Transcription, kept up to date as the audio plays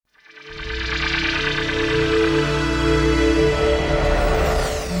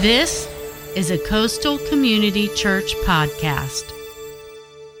This is a Coastal Community Church podcast.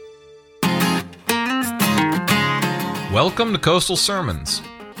 Welcome to Coastal Sermons,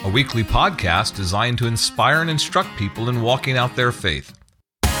 a weekly podcast designed to inspire and instruct people in walking out their faith.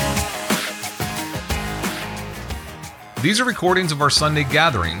 These are recordings of our Sunday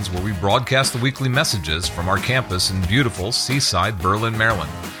gatherings where we broadcast the weekly messages from our campus in beautiful seaside Berlin,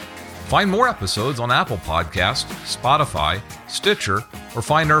 Maryland. Find more episodes on Apple Podcasts, Spotify, Stitcher, or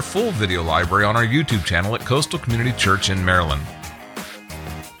find our full video library on our YouTube channel at Coastal Community Church in Maryland.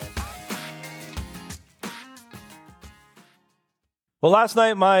 Well, last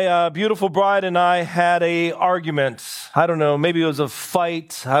night, my beautiful bride and I had an argument. I don't know, maybe it was a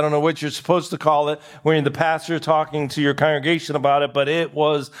fight. I don't know what you're supposed to call it when the pastor talking to your congregation about it, but it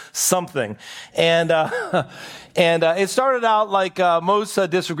was something. And it started out like most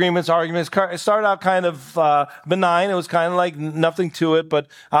disagreements, arguments. It started out kind of benign. It was kind of like nothing to it, but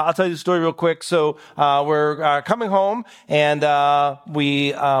I'll tell you the story real quick. So we're coming home, and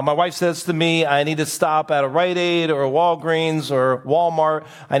my wife says to me, I need to stop at a Rite Aid or a Walgreens or Walmart.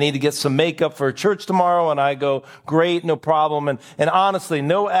 I need to get some makeup for church tomorrow. And I go, great, no problem. And honestly,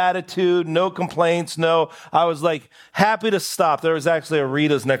 no attitude, no complaints, I was like happy to stop. There was actually a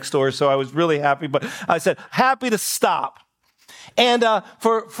Rita's next door, so I was really happy, but I said, happy to stop. And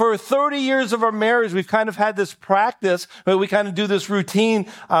for 30 years of our marriage, we've kind of had this practice, but we kind of do this routine.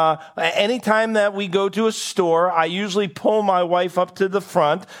 Anytime that we go to a store, I usually pull my wife up to the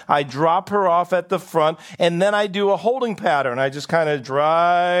front. I drop her off at the front, and then I do a holding pattern. I just kind of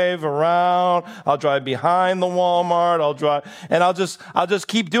drive around. I'll drive behind the Walmart. I'll just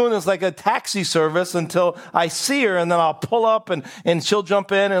keep doing this like a taxi service until I see her, and then I'll pull up and she'll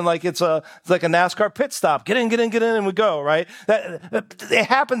jump in, and like it's like a NASCAR pit stop. Get in, and we go, right? It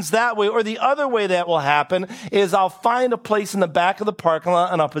happens that way. Or the other way that will happen is I'll find a place in the back of the parking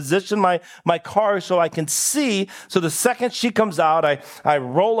lot and I'll position my car so I can see. So the second she comes out, I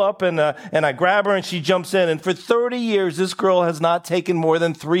roll up and I grab her and she jumps in. And for 30 years, this girl has not taken more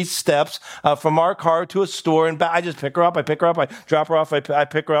than 3 steps from our car to a store. And I just pick her up, I drop her off, I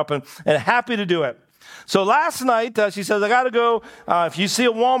pick her up, and happy to do it. So last night, she says, I got to go. If you see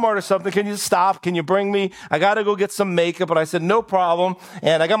a Walmart or something, can you stop? Can you bring me? I got to go get some makeup. And I said, no problem.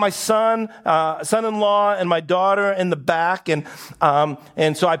 And I got my son-in-law and my daughter in the back. And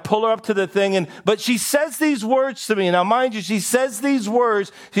so I pull her up to the thing. But she says these words to me. Now, mind you, she says these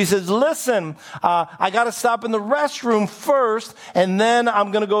words. She says, listen, I got to stop in the restroom first, and then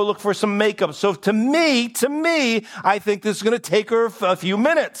I'm going to go look for some makeup. So to me, I think this is going to take her a few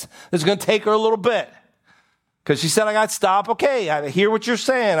minutes. It's going to take her a little bit. Because she said, I got to stop. Okay, I hear what you're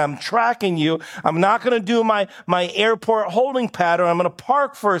saying. I'm tracking you. I'm not going to do my airport holding pattern. I'm going to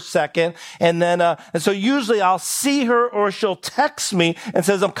park for a second. And then, and so usually I'll see her or she'll text me and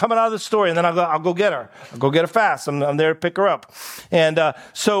says, I'm coming out of the store. And then I'll go get her. I'll go get her fast. I'm there to pick her up. And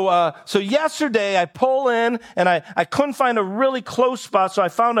so yesterday I pull in and I couldn't find a really close spot. So I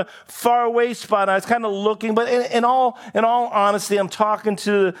found a far away spot. And I was kind of looking, but in all honesty, I'm talking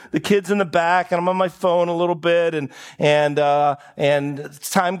to the kids in the back and I'm on my phone a little bit. And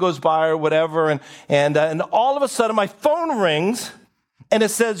time goes by or whatever, and all of a sudden my phone rings, and it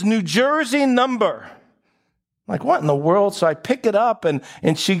says New Jersey number. I'm like, what in the world? So I pick it up, and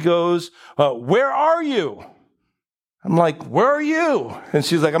she goes, where are you? I'm like, where are you? And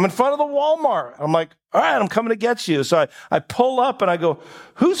she's like, I'm in front of the Walmart. I'm like, all right, I'm coming to get you. So I pull up and I go,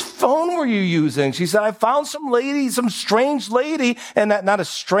 whose phone were you using? She said, I found some strange lady, and not a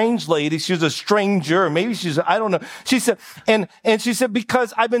strange lady. She was a stranger. Maybe I don't know. She said, and she said,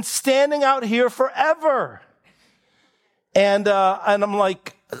 because I've been standing out here forever. And I'm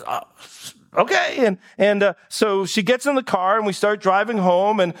like, okay. And so she gets in the car and we start driving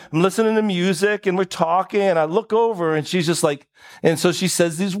home, and I'm listening to music and we're talking, and I look over and she's just like, and so she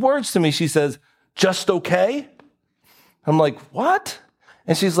says these words to me. She says, just okay? I'm like, what?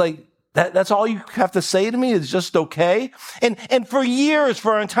 And she's like, that's all you have to say to me is just okay? And for years,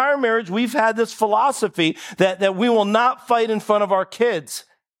 for our entire marriage, we've had this philosophy that we will not fight in front of our kids.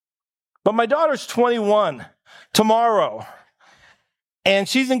 But my daughter's 21 tomorrow, and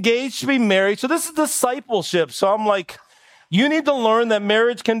she's engaged to be married. So this is discipleship. So I'm like, you need to learn that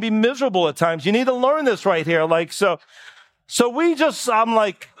marriage can be miserable at times. You need to learn this right here. Like, so I'm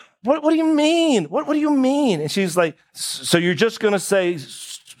like, what do you mean? What do you mean? And she's like, so you're just going to say,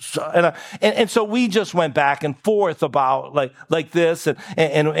 and so we just went back and forth about like this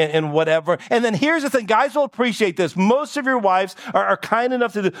and whatever. And then here's the thing, guys will appreciate this. Most of your wives are kind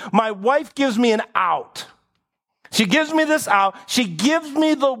enough to do. My wife gives me an out. She gives me this out. She gives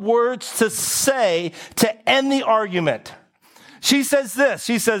me the words to say to end the argument. She says this.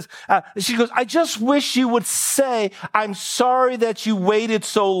 She goes, I just wish you would say, I'm sorry that you waited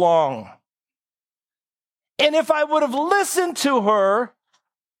so long. And if I would have listened to her,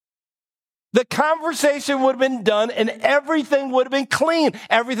 the conversation would have been done and everything would have been clean.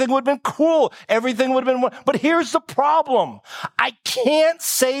 Everything would have been cool. Everything would have been. But here's the problem. I can't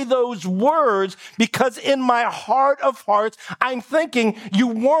say those words because in my heart of hearts, I'm thinking you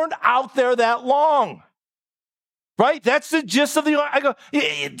weren't out there that long. Right? That's the gist of I go,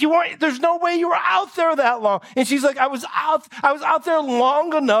 there's no way you were out there that long. And she's like, I was out there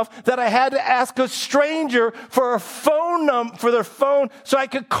long enough that I had to ask a stranger for for their phone so I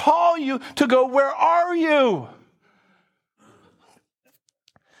could call you to go, where are you?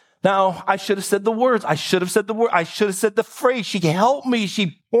 Now, I should have said the words. I should have said the phrase. She helped me.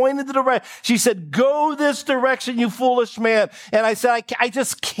 She pointed to the right. She said, go this direction, you foolish man. And I said, I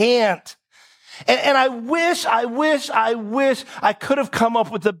just can't. And I wish I could have come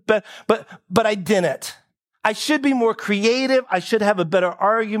up with but I didn't. I should be more creative. I should have a better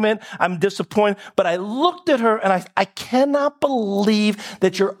argument. I'm disappointed. But I looked at her and I cannot believe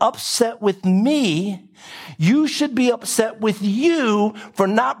that you're upset with me. You should be upset with you for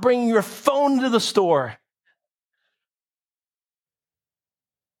not bringing your phone to the store.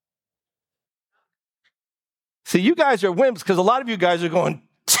 See, you guys are wimps because a lot of you guys are going,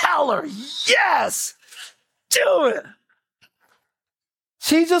 tell her, yes, do it.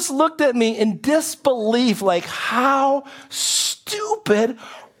 She just looked at me in disbelief, like, how stupid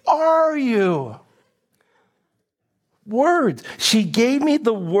are you? Words. She gave me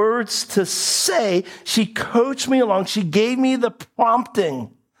the words to say. She coached me along. She gave me the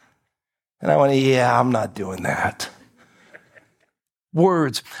prompting. And I went, yeah, I'm not doing that.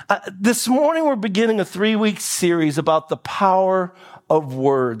 Words. This morning, we're beginning a 3-week series about the power of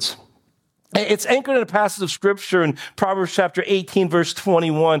words. It's anchored in a passage of scripture in Proverbs chapter 18, verse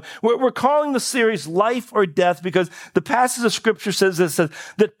 21. We're calling the series Life or Death because the passage of scripture says this,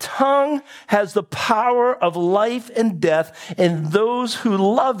 the tongue has the power of life and death, and those who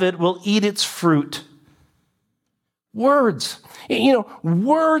love it will eat its fruit. Words.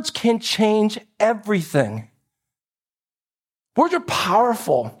 Words can change everything. Words are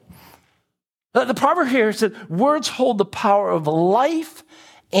powerful. The proverb here said, words hold the power of life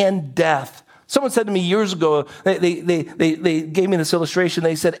and death. Someone said to me years ago, they gave me this illustration.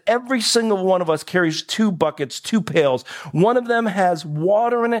 They said, every single one of us carries 2 buckets, 2 pails. One of them has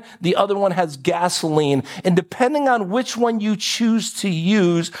water in it. The other one has gasoline. And depending on which one you choose to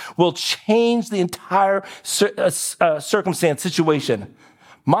use will change the entire circumstance, situation.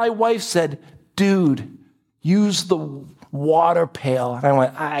 My wife said, dude, use the water pail. And I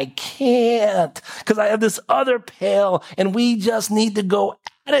went, I can't, because I have this other pail and we just need to go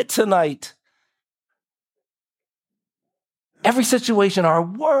at it tonight. Every situation, our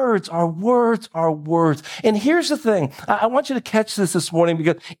words. And here's the thing. I want you to catch this morning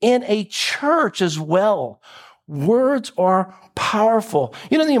because in a church as well, words are powerful.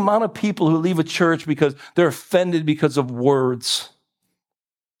 You know the amount of people who leave a church because they're offended because of words.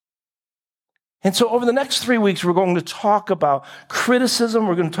 And so over the next 3 weeks, we're going to talk about criticism.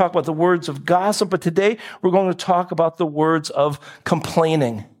 We're going to talk about the words of gossip. But today, we're going to talk about the words of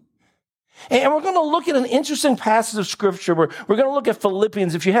complaining. And we're going to look at an interesting passage of scripture. We're going to look at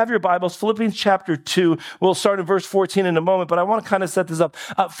Philippians. If you have your Bibles, Philippians chapter 2. We'll start in verse 14 in a moment, but I want to kind of set this up.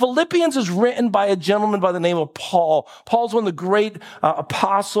 Philippians is written by a gentleman by the name of Paul. Paul's one of the great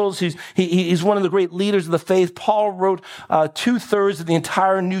apostles. He's one of the great leaders of the faith. Paul wrote 2/3 of the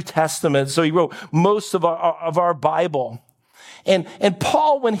entire New Testament. So he wrote most of our Bible. And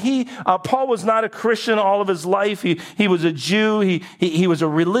Paul, when Paul was not a Christian all of his life, he was a Jew, he was a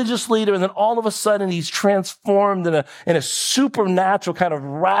religious leader, and then all of a sudden he's transformed in a supernatural kind of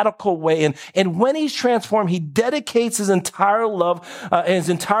radical way. And when he's transformed, he dedicates his entire his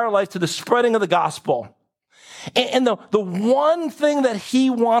entire life to the spreading of the gospel. And the one thing that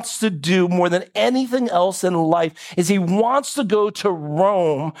he wants to do more than anything else in life is he wants to go to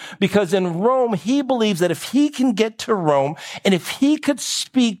Rome, because in Rome, he believes that if he can get to Rome and if he could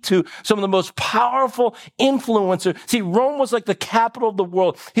speak to some of the most powerful influencers, see, Rome was like the capital of the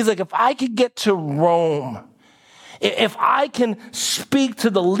world. He's like, if I could get to Rome, if I can speak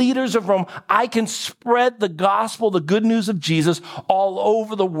to the leaders of Rome, I can spread the gospel, the good news of Jesus all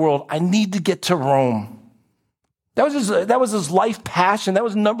over the world. I need to get to Rome. That was his life passion. That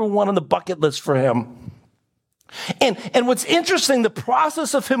was number 1 on the bucket list for him. And what's interesting, the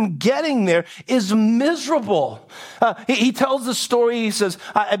process of him getting there is miserable. He tells the story. He says,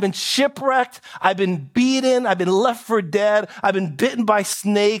 I've been shipwrecked. I've been beaten. I've been left for dead. I've been bitten by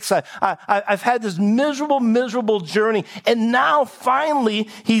snakes. I've had this miserable journey. And now finally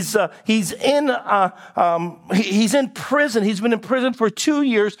he's in prison. He's been in prison for 2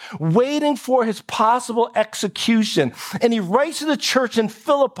 years waiting for his possible execution. And he writes to the church in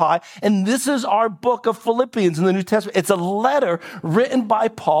Philippi. And this is our book of Philippians in the New Testament. It's a letter written by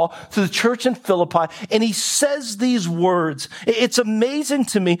Paul to the church in Philippi, and he says these words. It's amazing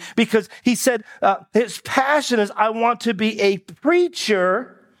to me because he said his passion is, I want to be a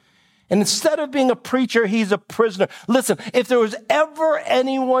preacher, and instead of being a preacher, he's a prisoner. Listen, if there was ever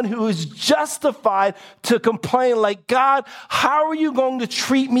anyone who is justified to complain like, God, how are you going to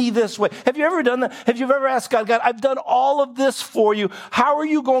treat me this way? Have you ever done that? Have you ever asked God, I've done all of this for you. How are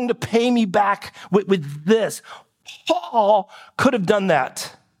you going to pay me back with this? Paul could have done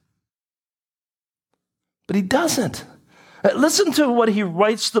that, but he doesn't. Listen to what he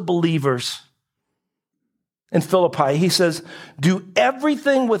writes to believers in Philippi. He says, do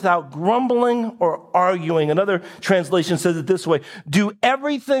everything without grumbling or arguing. Another translation says it this way, do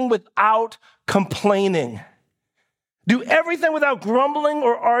everything without complaining. Do everything without grumbling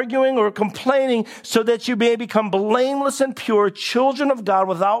or arguing or complaining so that you may become blameless and pure, children of God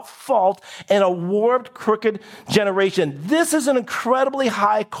without fault in a warped, crooked generation. This is an incredibly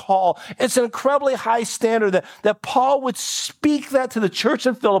high call. It's an incredibly high standard that Paul would speak that to the church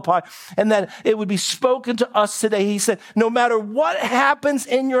in Philippi and that it would be spoken to us today. He said, no matter what happens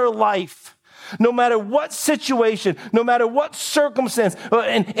in your life, no matter what situation, no matter what circumstance,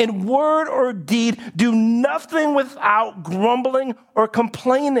 in word or deed, do nothing without grumbling or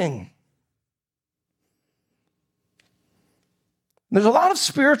complaining. There's a lot of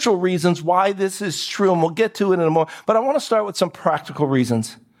spiritual reasons why this is true, and we'll get to it in a moment, but I want to start with some practical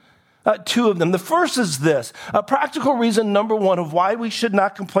reasons. Two of them. The first is this. A practical reason, number one, of why we should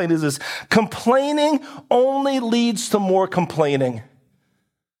not complain is this. Complaining only leads to more complaining.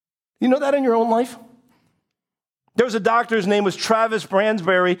 You know that in your own life? There was a doctor, his name was Travis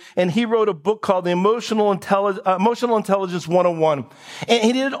Bransberry, and he wrote a book called The Emotional Intelligence 101. And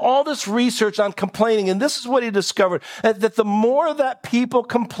he did all this research on complaining, and this is what he discovered, that the more that people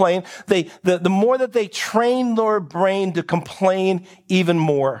complain, the more that they train their brain to complain even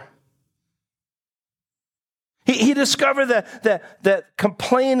more. He discovered that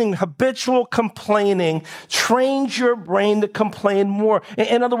complaining, habitual complaining, trains your brain to complain more.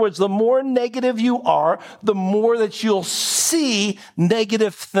 In other words, the more negative you are, the more that you'll see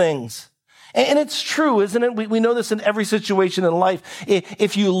negative things. And it's true, isn't it? We know this in every situation in life.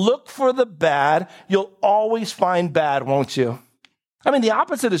 If you look for the bad, you'll always find bad, won't you? I mean, the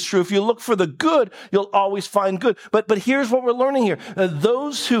opposite is true. If you look for the good, you'll always find good. But here's what we're learning here.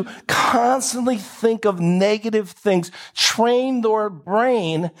 Those who constantly think of negative things train their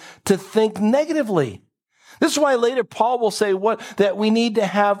brain to think negatively. This is why later Paul will say that we need to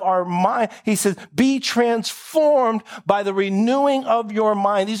have our mind. He says, be transformed by the renewing of your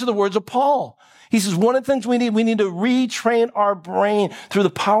mind. These are the words of Paul. He says, one of the things we need to retrain our brain through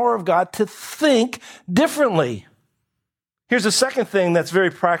the power of God to think differently. Here's the second thing that's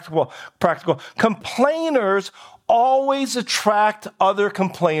very practical. Complainers always attract other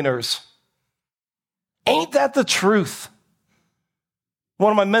complainers. Ain't that the truth?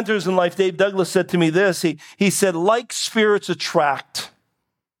 One of my mentors in life, Dave Douglas, said to me this. He said, like spirits attract.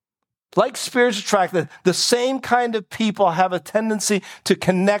 Like spirits attract, the same kind of people have a tendency to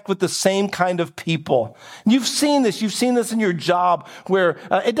connect with the same kind of people. You've seen this in your job where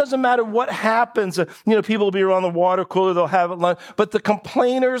it doesn't matter what happens. People will be around the water cooler, they'll have it lunch, but the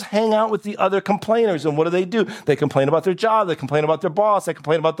complainers hang out with the other complainers. And what do? They complain about their job, they complain about their boss, they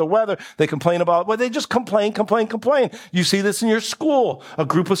complain about the weather, they complain about, they just complain. You see this in your school. A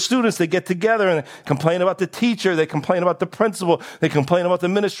group of students, they get together and they complain about the teacher, they complain about the principal, they complain about the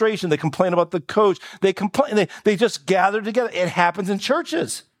administration, they complain about the coach. They just gather together. It happens in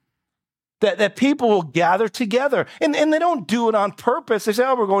churches that people will gather together and they don't do it on purpose. They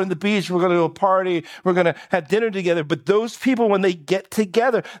say, we're going to the beach. We're going to a party. We're going to have dinner together. But those people, when they get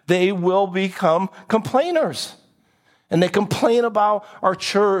together, they will become complainers. And they complain about our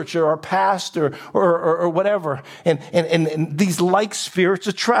church or our pastor or whatever. And these like spirits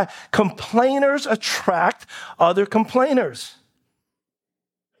attract. Complainers attract other complainers.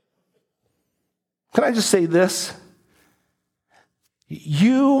 Can I just say this?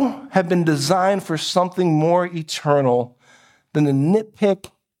 You have been designed for something more eternal than to nitpick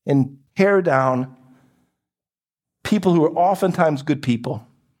and tear down people who are oftentimes good people.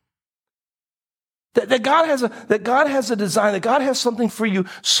 That God has a design, that God has something for you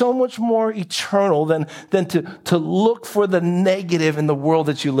so much more eternal than to look for the negative in the world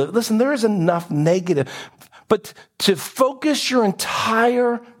that you live. Listen, there is enough negative, but to focus your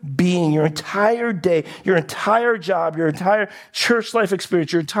entire being, your entire day, your entire job, your entire church life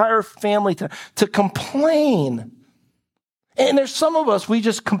experience, your entire family to complain. And there's some of us, we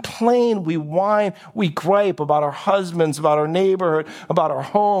just complain, we whine, we gripe about our husbands, about our neighborhood, about our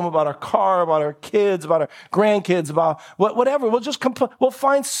home, about our car, about our kids, about our grandkids, about whatever. We'll just complain. We'll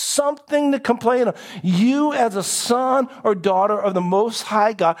find something to complain of. You as a son or daughter of the Most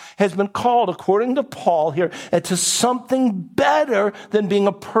High God has been called, according to Paul here, to something better than being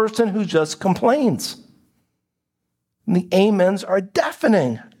a person who just complains. And the amens are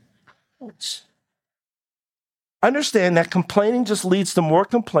deafening. Understand that complaining just leads to more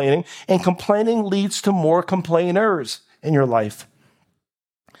complaining, and complaining leads to more complainers in your life.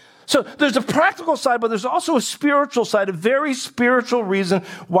 So there's a practical side, but there's also a spiritual side, a very spiritual reason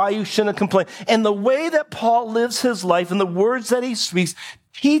why you shouldn't complain. And the way that Paul lives his life and the words that he speaks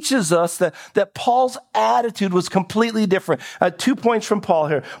teaches us that Paul's attitude was completely different. 2 points from Paul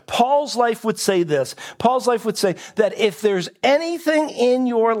here. Paul's life would say this. Paul's life would say that if there's anything in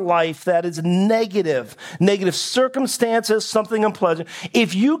your life that is negative circumstances, something unpleasant,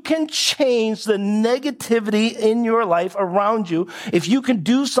 if you can change the negativity in your life around you, if you can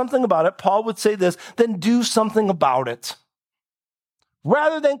do something about it, Paul would say this, then do something about it.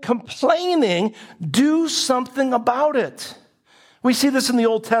 Rather than complaining, do something about it. We see this in the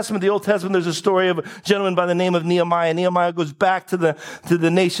Old Testament. The Old Testament, there's a story of a gentleman by the name of Nehemiah. Nehemiah goes back to the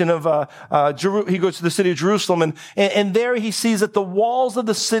nation of, he goes to the city of Jerusalem, and there he sees that the walls of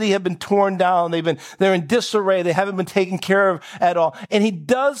the city have been torn down. They're in disarray. They haven't been taken care of at all. And he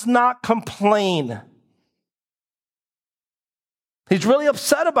does not complain. He's really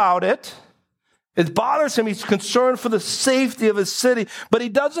upset about it. It bothers him. He's concerned for the safety of his city, but he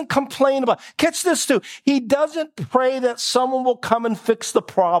doesn't complain about it. Catch this too. He doesn't pray that someone will come and fix the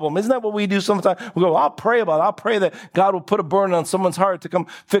problem. Isn't that what we do sometimes? We go, I'll pray about it. I'll pray that God will put a burden on someone's heart to come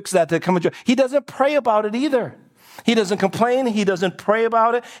fix that, to come and join. He doesn't pray about it either. He doesn't complain. He doesn't pray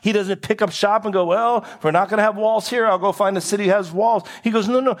about it. He doesn't pick up shop and go, well, if we're not going to have walls here, I'll go find a city that has walls. He goes,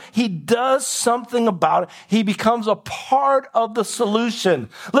 no. He does something about it. He becomes a part of the solution.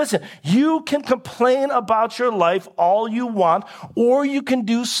 Listen, you can complain about your life all you want, or you can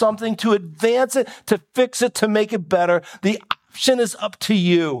do something to advance it, to fix it, to make it better. The option is up to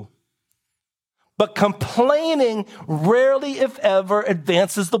you. But complaining rarely, if ever,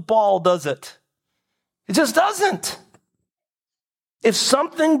 advances the ball, does it? It just doesn't. If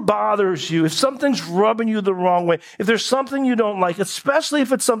something bothers you, if something's rubbing you the wrong way, if there's something you don't like, especially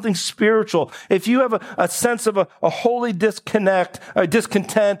if it's something spiritual, if you have a sense of a holy discontent,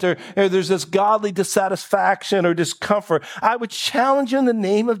 or there's this godly dissatisfaction or discomfort, I would challenge you in the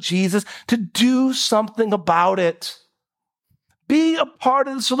name of Jesus to do something about it. Be a part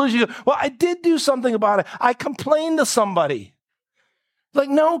of the solution. You go, well, I did do something about it. I complained to somebody. Like,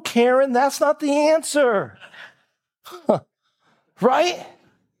 no, Karen, that's not the answer. Right?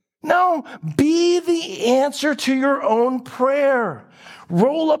 No, be the answer to your own prayer.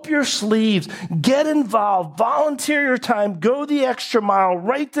 Roll up your sleeves, get involved, volunteer your time, go the extra mile,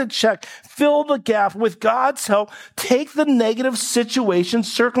 write the check, fill the gap. With God's help, take the negative situation,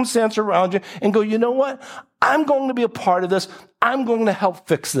 circumstance around you and go, you know what? I'm going to be a part of this. I'm going to help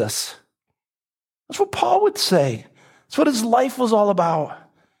fix this. That's what Paul would say. That's what his life was all about.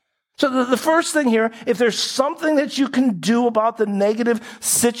 So the first thing here, if there's something that you can do about the negative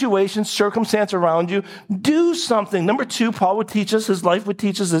situation, circumstance around you, do something. Number two, Paul would teach us, his life would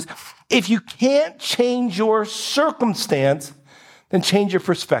teach us this. If you can't change your circumstance, then change your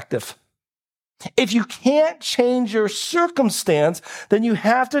perspective. If you can't change your circumstance, then you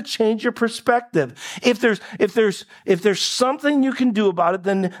have to change your perspective. If there's something you can do about it,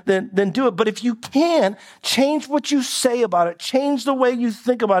 then do it. But if you can, change what you say about it. Change the way you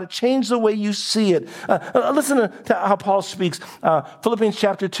think about it. Change the way you see it. Listen to how Paul speaks. Philippians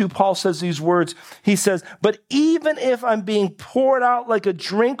chapter 2, Paul says these words. He says, but even if I'm being poured out like a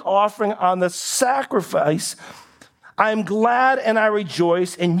drink offering on the sacrifice, I'm glad and I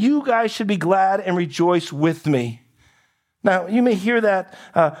rejoice, and you guys should be glad and rejoice with me. Now, you may hear that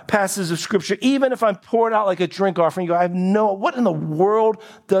passage of scripture, even if I'm poured out like a drink offering, you go, what in the world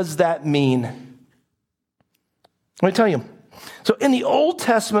does that mean? Let me tell you. So in the Old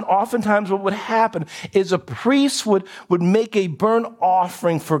Testament, oftentimes what would happen is a priest would make a burnt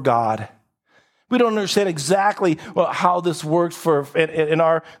offering for God. We don't understand exactly how this works in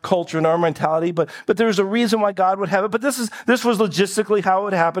our culture, in our mentality, but there's a reason why God would have it. But this was logistically how it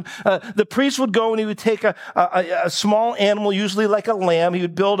would happen. The priest would go and he would take a small animal, usually like a lamb. He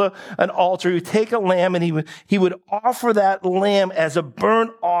would build an altar. He would take a lamb and he would offer that lamb as a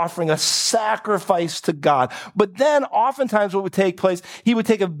burnt offering, a sacrifice to God. But then oftentimes what would take place, he would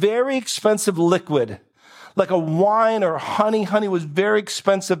take a very expensive liquid, like a wine or honey. Honey was very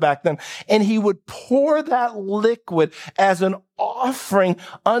expensive back then. And he would pour that liquid as an offering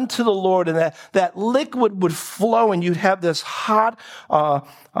unto the Lord. And that liquid would flow and you'd have this hot,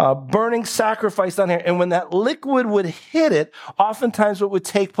 burning sacrifice down here. And when that liquid would hit it, oftentimes what would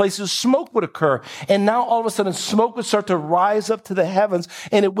take place is smoke would occur. And now all of a sudden smoke would start to rise up to the heavens.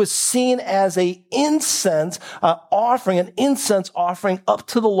 And it was seen as an incense offering up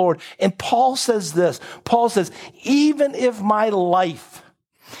to the Lord. And Paul says this. Paul says, even if my life,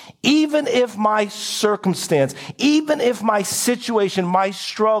 even if my circumstance, even if my situation, my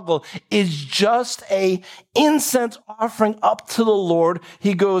struggle is just a incense offering up to the Lord,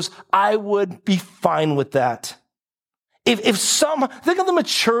 he goes, I would be fine with that. Think of the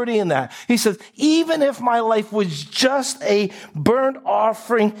maturity in that. He says, even if my life was just a burnt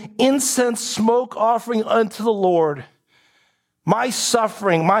offering, incense, smoke offering unto the Lord, my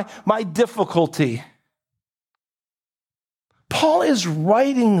suffering, my difficulty. Paul is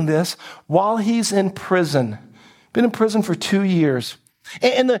writing this while he's in prison. Been in prison for 2 years.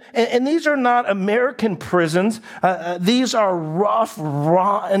 And these are not American prisons. These are rough,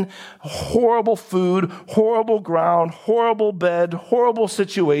 rotten, horrible food, horrible ground, horrible bed, horrible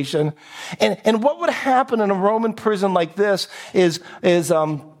situation. And what would happen in a Roman prison like this is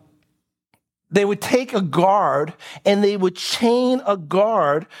they would take a guard and they would chain a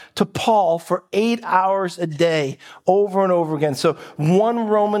guard to Paul for 8 hours a day over and over again. So one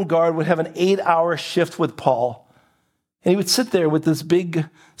Roman guard would have an 8-hour shift with Paul. And he would sit there with this big,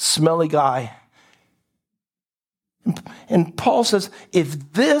 smelly guy. And Paul says,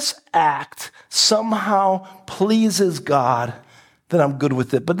 if this act somehow pleases God, then I'm good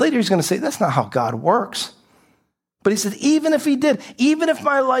with it. But later he's going to say, that's not how God works. But he said, even if he did, even if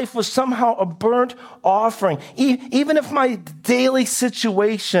my life was somehow a burnt offering, even if my daily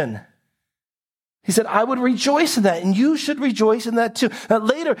situation, he said, I would rejoice in that, and you should rejoice in that too. Now,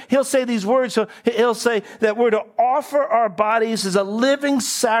 later, he'll say these words. So he'll say that we're to offer our bodies as a living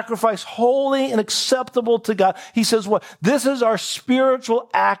sacrifice, holy and acceptable to God. He says what? This is our spiritual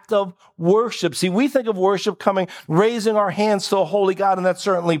act of worship. See, we think of worship coming, raising our hands to a holy God, and that's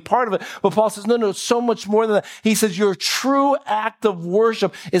certainly part of it. But Paul says, no, it's so much more than that. He says, your true act of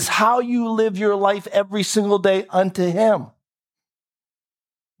worship is how you live your life every single day unto him.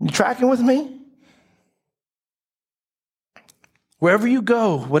 You tracking with me? Wherever you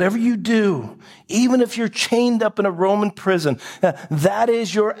go, whatever you do, even if you're chained up in a Roman prison, that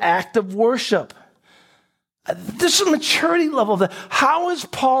is your act of worship. There's a maturity level of that. How is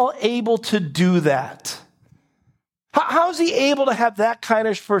Paul able to do that? How is he able to have that kind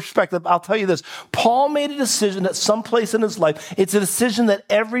of perspective? I'll tell you this. Paul made a decision at some place in his life. It's a decision that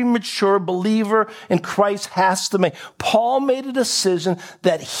every mature believer in Christ has to make. Paul made a decision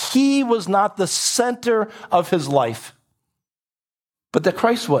that he was not the center of his life, but that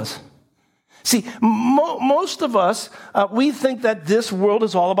Christ was. See, most of us, we think that this world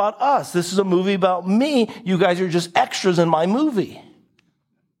is all about us. This is a movie about me. You guys are just extras in my movie.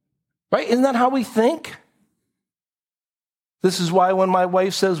 Right? Isn't that how we think? This is why when my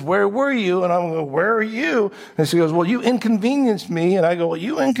wife says, where were you? And I'm going, where are you? And she goes, well, you inconvenienced me. And I go, well,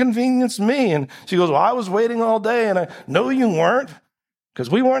 you inconvenienced me. And she goes, well, I was waiting all day. And I, no, you weren't, because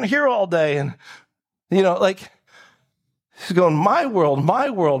we weren't here all day. And, she's going, my world,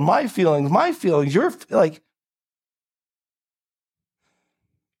 my feelings, you're like.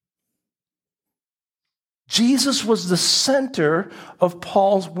 Jesus was the center of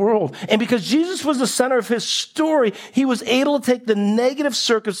Paul's world. And because Jesus was the center of his story, he was able to take the negative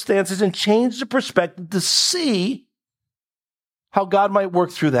circumstances and change the perspective to see how God might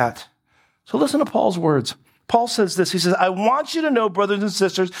work through that. So listen to Paul's words. Paul says this. He says, I want you to know, brothers and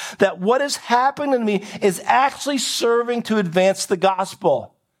sisters, that what has happened to me is actually serving to advance the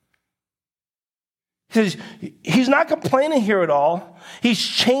gospel. He says, he's not complaining here at all. He's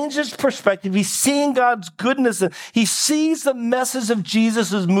changed his perspective. He's seeing God's goodness. He sees the message of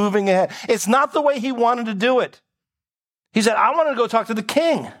Jesus is moving ahead. It's not the way he wanted to do it. He said, I wanted to go talk to the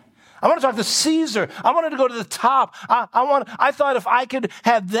king. I want to talk to Caesar. I wanted to go to the top. I thought if I could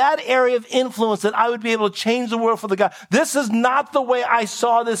have that area of influence that I would be able to change the world for the God. This is not the way I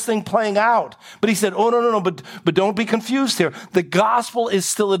saw this thing playing out. But he said, oh, no, but don't be confused here. The gospel is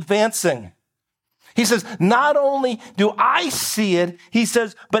still advancing. He says, not only do I see it, he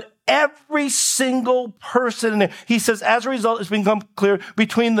says, but every single person in there. He says, as a result, it's become clear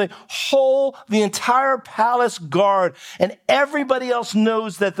between the entire palace guard and everybody else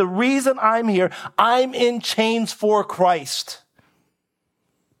knows that the reason I'm here, I'm in chains for Christ.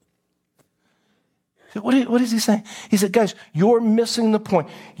 What is he saying? He said, guys, you're missing the point.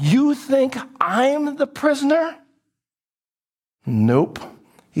 You think I'm the prisoner? Nope.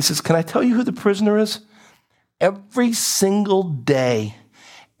 He says, can I tell you who the prisoner is? Every single day,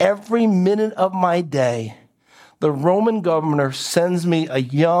 every minute of my day, the Roman governor sends me a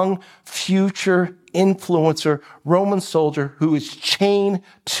young future influencer, Roman soldier who is chained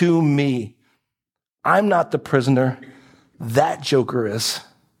to me. I'm not the prisoner. That joker is.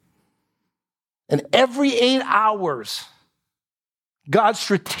 And every 8 hours, God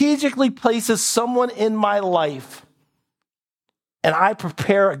strategically places someone in my life and I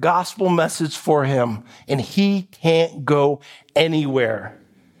prepare a gospel message for him, and he can't go anywhere.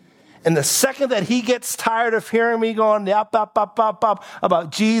 And the second that he gets tired of hearing me going yap, yap, yap, yap, yap,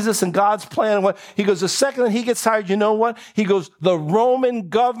 about Jesus and God's plan, and what he goes, the second that he gets tired, you know what? He goes, the Roman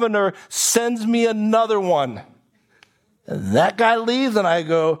governor sends me another one. And that guy leaves, and I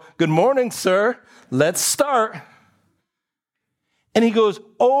go, good morning, sir. Let's start. And he goes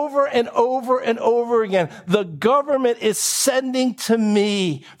over and over and over again. The government is sending to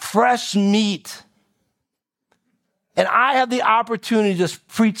me fresh meat. And I have the opportunity to just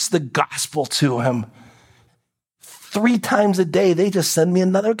preach the gospel to him. 3 times a day, they just send me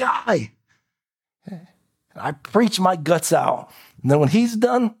another guy. And I preach my guts out. And then when he's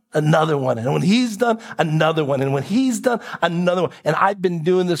done, another one. And when he's done, another one. And when he's done, another one. And I've been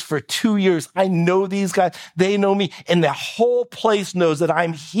doing this for 2 years. I know these guys. They know me. And the whole place knows that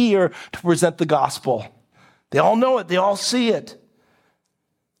I'm here to present the gospel. They all know it. They all see it.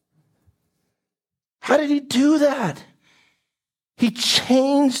 How did he do that? He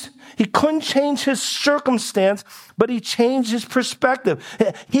couldn't change his circumstance, but he changed his perspective.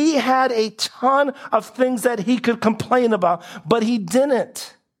 He had a ton of things that he could complain about, but he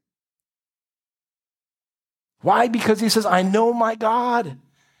didn't. Why? Because he says, I know my God.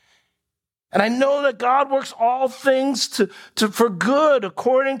 And I know that God works all things for good,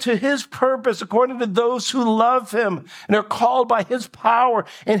 according to his purpose, according to those who love him and are called by his power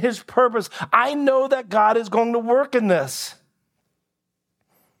and his purpose. I know that God is going to work in this.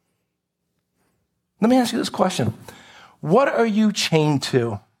 Let me ask you this question. What are you chained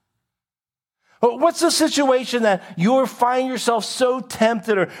to? What's the situation that you find yourself so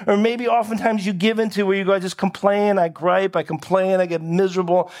tempted, or maybe oftentimes you give into where you go, I just complain, I gripe, I complain, I get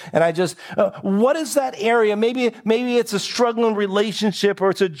miserable, and I just, what is that area? Maybe it's a struggling relationship,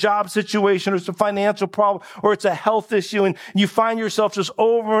 or it's a job situation, or it's a financial problem, or it's a health issue, and you find yourself just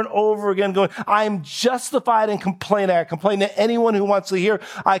over and over again going, I'm justified in complaining. I complain to anyone who wants to hear.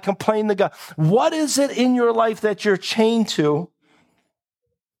 I complain to God. What is it in your life that you're chained to?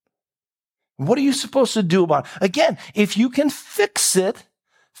 What are you supposed to do about it? Again, if you can fix it,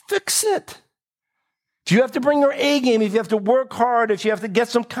 fix it. If you have to bring your A game, if you have to work hard, if you have to get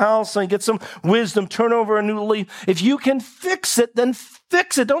some counseling, get some wisdom, turn over a new leaf, if you can fix it, then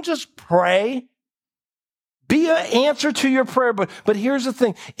fix it. Don't just pray. Be an answer to your prayer. But here's the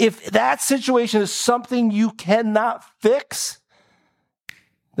thing. If that situation is something you cannot fix,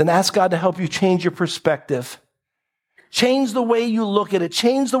 then ask God to help you change your perspective. Change the way you look at it.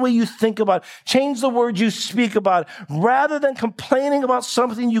 Change the way you think about it. Change the words you speak about it. Rather than complaining about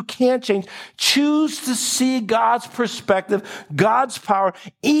something you can't change, choose to see God's perspective, God's power,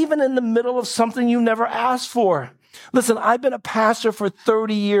 even in the middle of something you never asked for. Listen, I've been a pastor for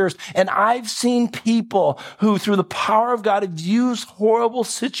 30 years, and I've seen people who, through the power of God, have used horrible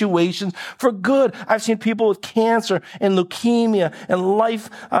situations for good. I've seen people with cancer and leukemia and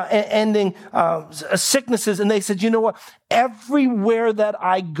life-ending sicknesses, and they said, you know what? Everywhere that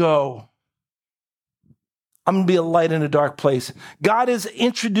I go, I'm going to be a light in a dark place. God is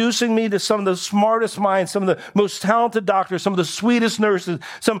introducing me to some of the smartest minds, some of the most talented doctors, some of the sweetest nurses,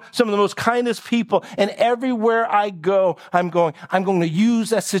 some of the most kindest people. And everywhere I go, I'm going to use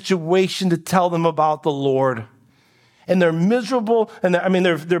that situation to tell them about the Lord. And they're miserable, and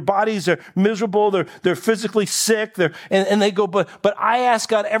their bodies are miserable. They're physically sick. And they go, but I ask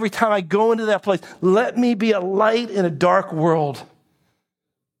God every time I go into that place, let me be a light in a dark world.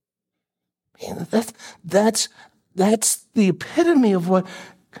 Man, that's the epitome of what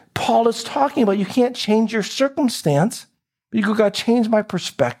Paul is talking about. You can't change your circumstance, but you got to change my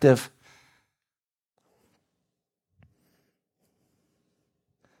perspective.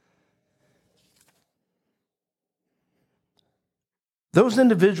 Those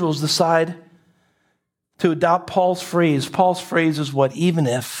individuals decide To adopt Paul's phrase is what? Even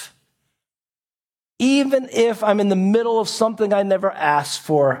if I'm in the middle of something I never asked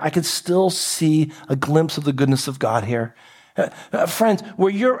for, I can still see a glimpse of the goodness of God here. Friends,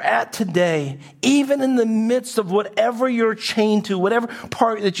 where you're at today, even in the midst of whatever you're chained to, whatever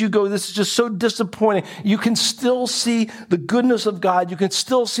part that you go, this is just so disappointing, you can still see the goodness of God. You can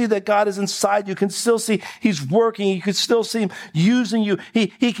still see that God is inside. You can still see He's working. You can still see Him using you.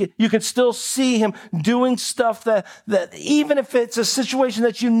 You can still see Him doing stuff that even if it's a situation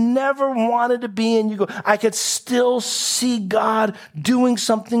that you never wanted to be in, you go, I could still see God doing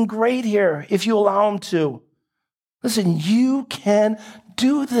something great here if you allow Him to. Listen, you can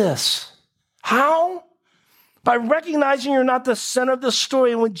do this. How? By recognizing you're not the center of the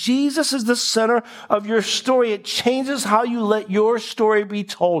story. And when Jesus is the center of your story, it changes how you let your story be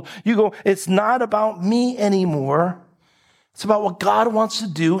told. You go, it's not about me anymore. It's about what God wants to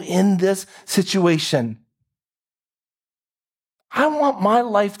do in this situation. I want my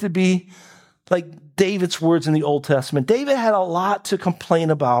life to be like David's words in the Old Testament. David had a lot to complain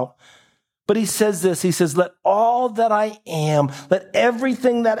about. But he says this, he says, let all that I am, let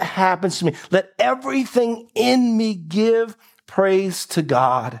everything that happens to me, let everything in me give praise to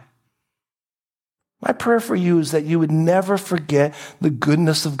God. My prayer for you is that you would never forget the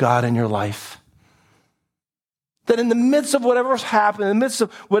goodness of God in your life. That in the midst of whatever's happened, in the midst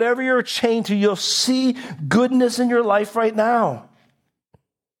of whatever you're chained to, you'll see goodness in your life right now.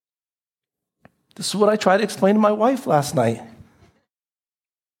 This is what I tried to explain to my wife last night.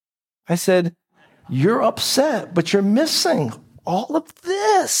 I said, you're upset, but you're missing all of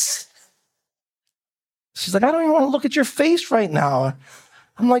this. She's like, I don't even want to look at your face right now.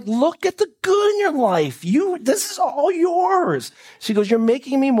 I'm like, look at the good in your life. This is all yours. She goes, you're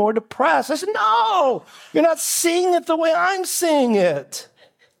making me more depressed. I said, no, you're not seeing it the way I'm seeing it.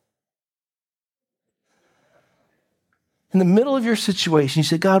 In the middle of your situation, you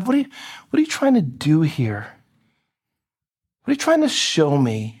say, God, what are you trying to do here? What are you trying to show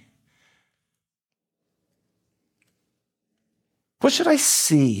me? What should I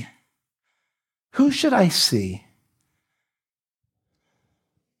see? Who should I see?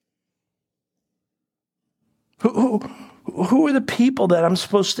 Who are the people that I'm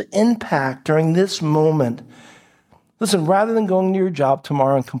supposed to impact during this moment? Listen, rather than going to your job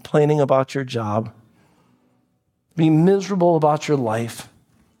tomorrow and complaining about your job, being miserable about your life,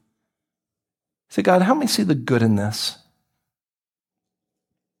 say, God, help me see the good in this.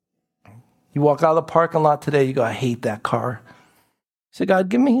 You walk out of the parking lot today, you go, I hate that car. Say, God,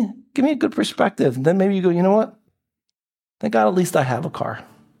 give me a good perspective. And then maybe you go, you know what? Thank God at least I have a car.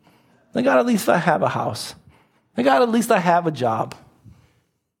 Thank God at least I have a house. Thank God at least I have a job.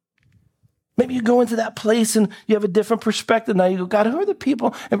 Maybe you go into that place and you have a different perspective. Now you go, God, who are the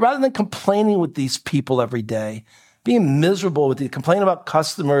people? And rather than complaining with these people every day, being miserable with you, complaining about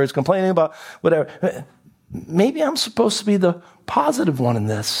customers, complaining about whatever, maybe I'm supposed to be the positive one in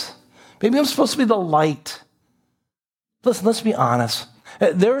this. Maybe I'm supposed to be the light. Listen, let's be honest.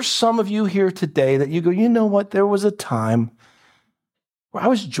 There are some of you here today that you go, you know what? There was a time where I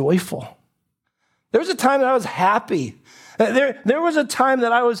was joyful. There was a time that I was happy. There was a time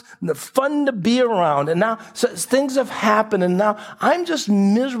that I was fun to be around. And now things have happened and now I'm just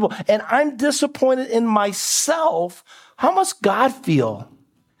miserable and I'm disappointed in myself. How must God feel?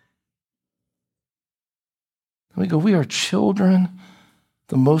 And we go, we are children,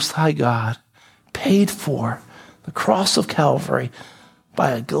 the Most High God, paid for. The cross of Calvary by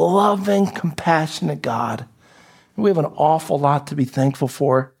a loving, compassionate God. We have an awful lot to be thankful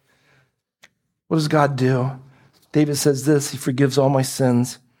for. What does God do? David says this, He forgives all my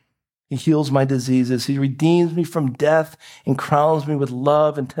sins. He heals my diseases. He redeems me from death and crowns me with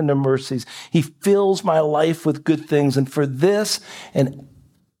love and tender mercies. He fills my life with good things. And for this and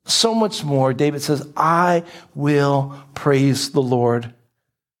so much more, David says, I will praise the Lord.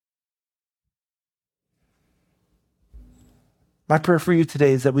 My prayer for you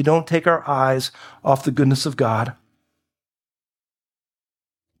today is that we don't take our eyes off the goodness of God.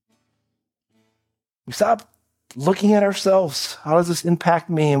 We stop looking at ourselves. How does this impact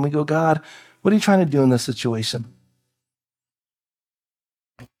me? And we go, God, what are you trying to do in this situation?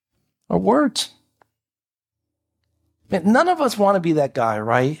 Our words. Man, none of us want to be that guy,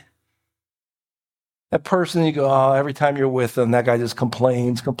 right? That person you go, oh, every time you're with them, that guy just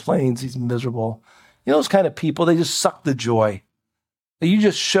complains, he's miserable. You know those kind of people, they just suck the joy. You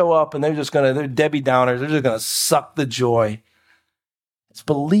just show up and they're Debbie Downers. They're just going to suck the joy. As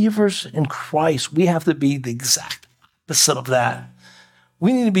believers in Christ, we have to be the exact opposite of that.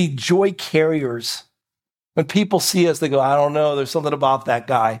 We need to be joy carriers. When people see us, they go, I don't know, there's something about that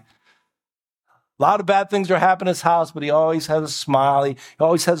guy. A lot of bad things are happening in his house, but he always has a smile. He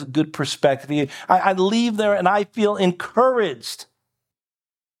always has a good perspective. I leave there and I feel encouraged.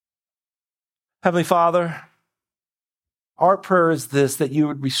 Heavenly Father, our prayer is this, that you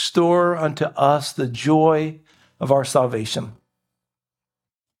would restore unto us the joy of our salvation.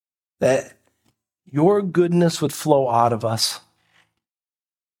 That your goodness would flow out of us.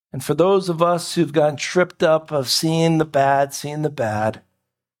 And for those of us who've gotten tripped up of seeing the bad,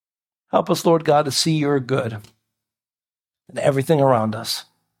 help us, Lord God, to see your good in everything around us.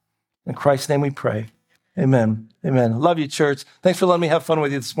 In Christ's name we pray. Amen. Amen. Love you, church. Thanks for letting me have fun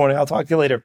with you this morning. I'll talk to you later.